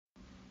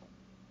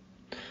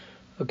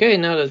Okay,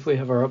 now that we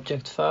have our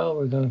object file,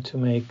 we're going to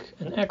make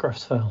an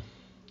aircraft file.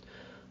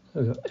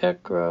 We go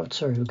aircraft,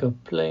 we go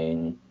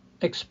plane,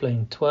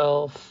 explain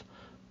 12,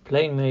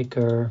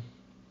 Planemaker,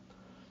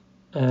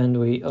 and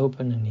we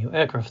open a new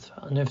aircraft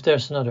file. And if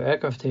there's another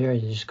aircraft here,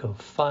 you just go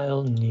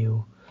File,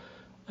 New,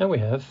 and we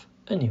have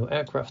a new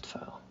aircraft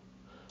file.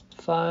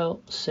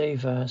 File,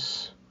 Save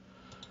As,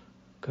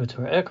 go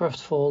to our aircraft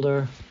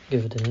folder,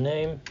 give it a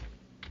name,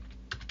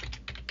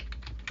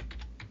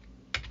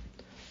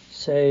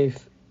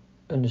 save,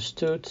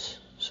 understood,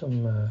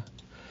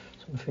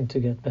 something to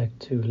get back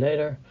to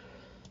later.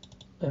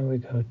 And we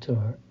go to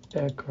our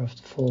aircraft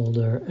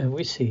folder and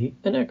we see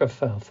an aircraft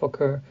file,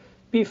 Fokker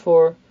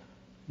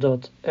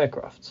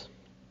b4.aircraft.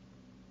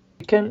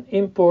 We can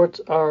import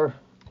our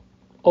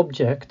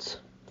object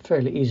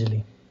fairly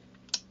easily.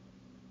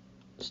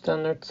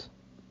 Standard,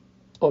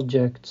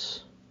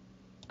 objects,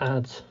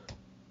 add,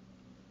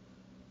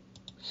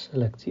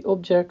 select the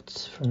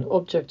objects from the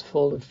object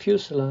folder,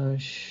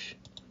 fuselage,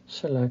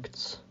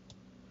 select.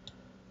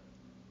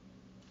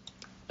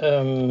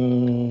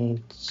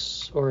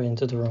 It's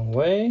oriented the wrong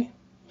way,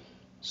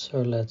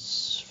 so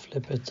let's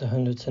flip it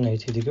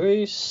 180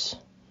 degrees.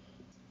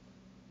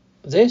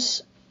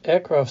 This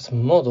aircraft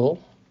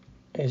model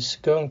is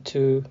going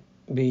to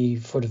be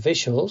for the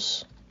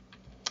visuals,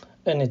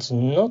 and it's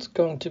not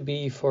going to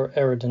be for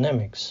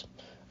aerodynamics.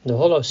 The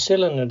hollow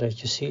cylinder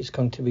that you see is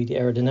going to be the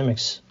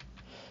aerodynamics,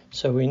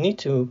 so we need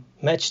to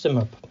match them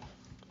up.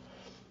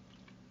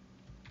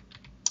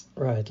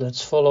 Right,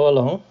 let's follow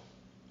along.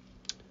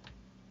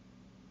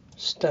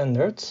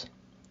 Standard,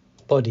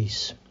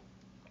 bodies.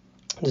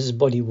 This is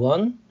body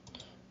 1.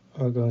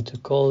 We're going to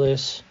call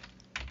this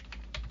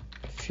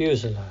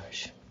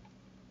fuselage.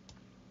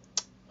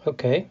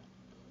 Okay.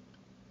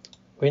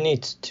 We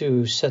need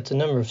to set the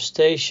number of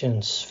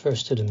stations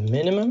first to the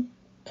minimum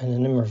and the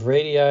number of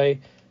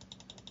radii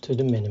to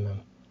the minimum.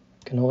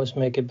 You can always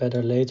make it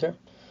better later.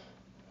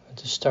 But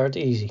to start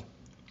easy.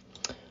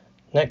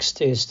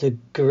 Next is the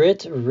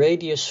grid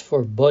radius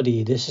for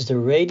body. This is the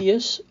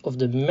radius of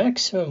the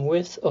maximum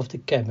width of the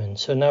cabin.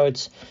 So now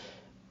it's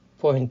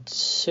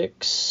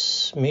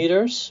 0.6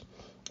 meters,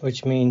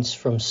 which means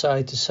from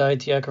side to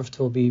side the aircraft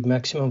will be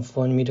maximum of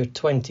 1.20 meters.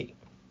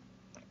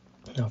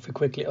 Now if we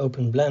quickly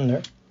open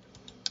Blender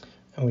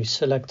and we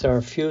select our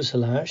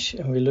fuselage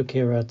and we look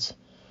here at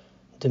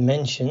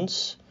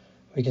dimensions,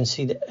 we can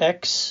see the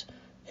X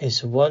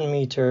is 1.88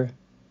 meters.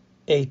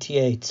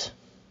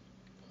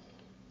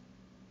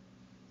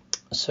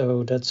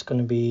 So that's going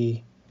to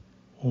be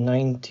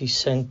 90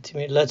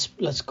 centimeters.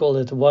 Let's call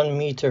it 1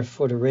 meter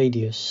for the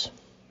radius.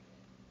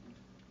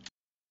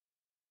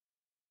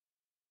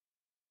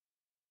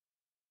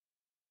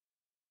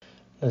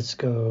 Let's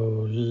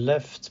go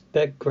left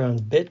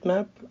background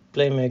bitmap,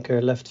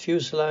 Planemaker left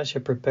fuselage. I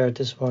prepared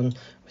this one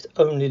with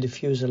only the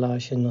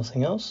fuselage and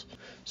nothing else.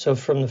 So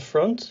from the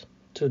front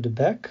to the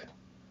back,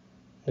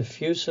 the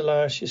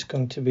fuselage is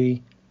going to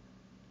be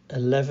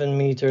 11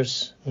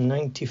 meters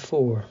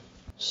 94.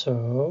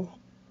 So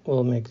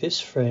we'll make this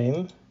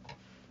frame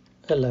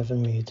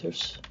 11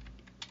 meters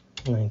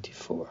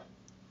 94.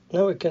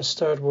 Now we can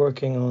start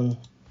working on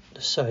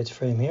the side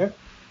frame here,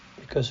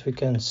 because we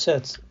can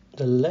set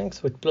the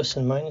length with plus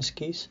and minus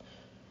keys.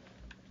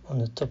 On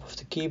the top of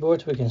the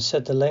keyboard we can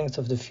set the length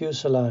of the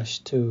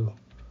fuselage to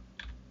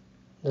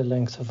the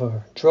length of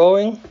our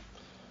drawing.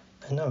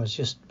 And now it's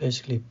just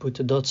basically put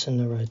the dots in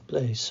the right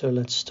place. So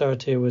let's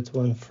start here with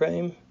one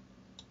frame.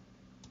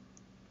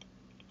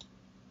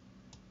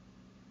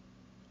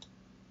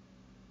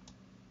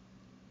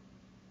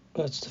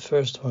 That's the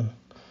first one.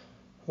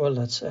 Well,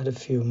 let's add a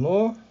few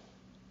more.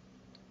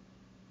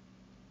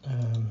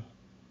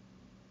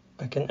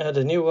 I can add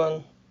a new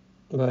one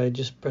by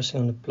just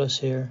pressing on the plus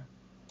here.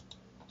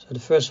 So the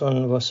first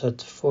one was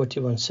at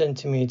 41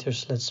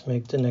 centimeters. Let's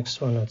make the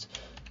next one at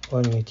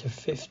 1.50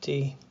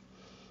 meters.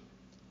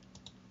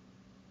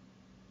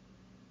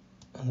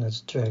 And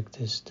let's drag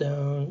this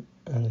down,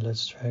 and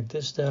let's drag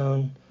this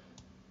down.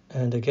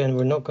 And again,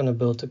 we're not going to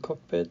build the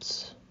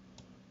cockpit.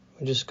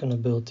 We're just going to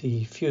build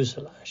the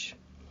fuselage.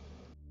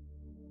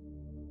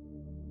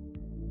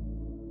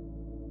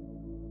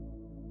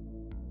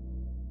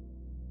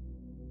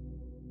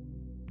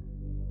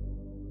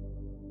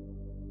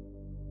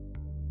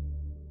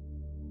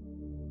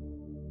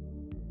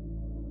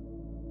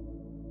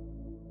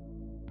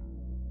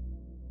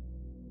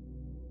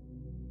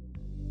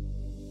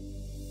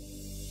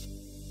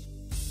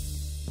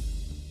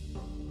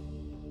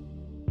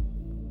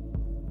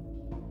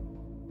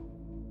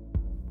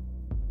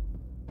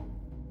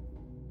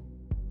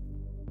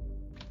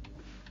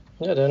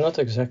 Yeah, they're not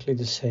exactly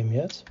the same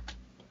yet.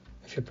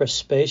 If you press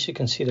space, you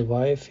can see the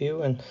wire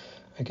view, and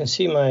I can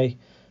see my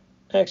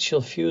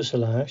actual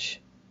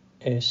fuselage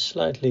is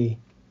slightly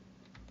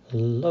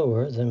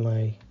lower than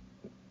my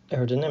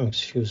aerodynamics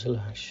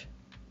fuselage.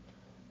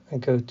 I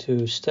go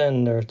to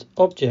standard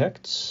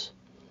objects,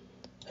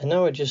 and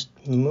now I just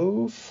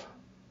move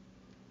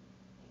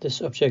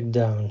this object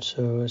down.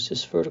 So is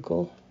this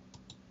vertical?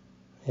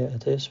 Yeah,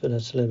 it is, but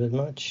that's a little bit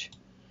much.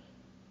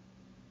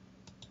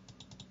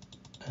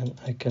 and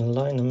I can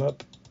line them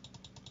up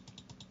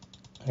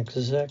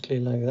exactly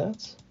like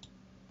that.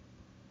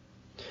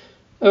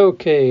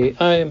 Okay,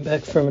 I am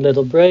back from a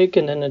little break,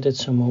 and then I did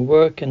some more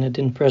work and I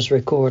didn't press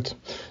record.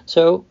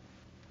 So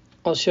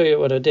I'll show you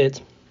what I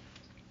did.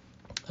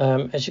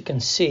 As you can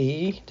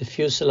see, the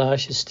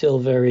fuselage is still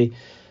very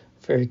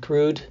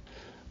crude,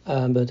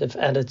 but I've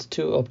added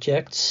two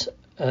objects,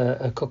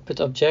 a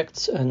cockpit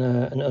object and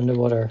an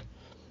underwater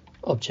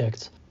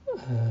object.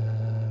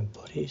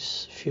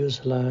 Bodies,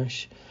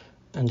 fuselage,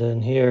 and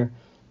then here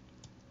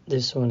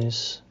this one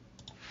is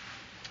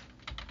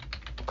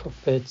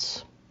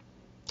cockpit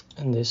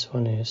and this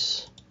one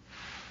is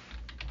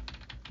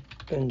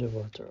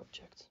underwater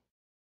object.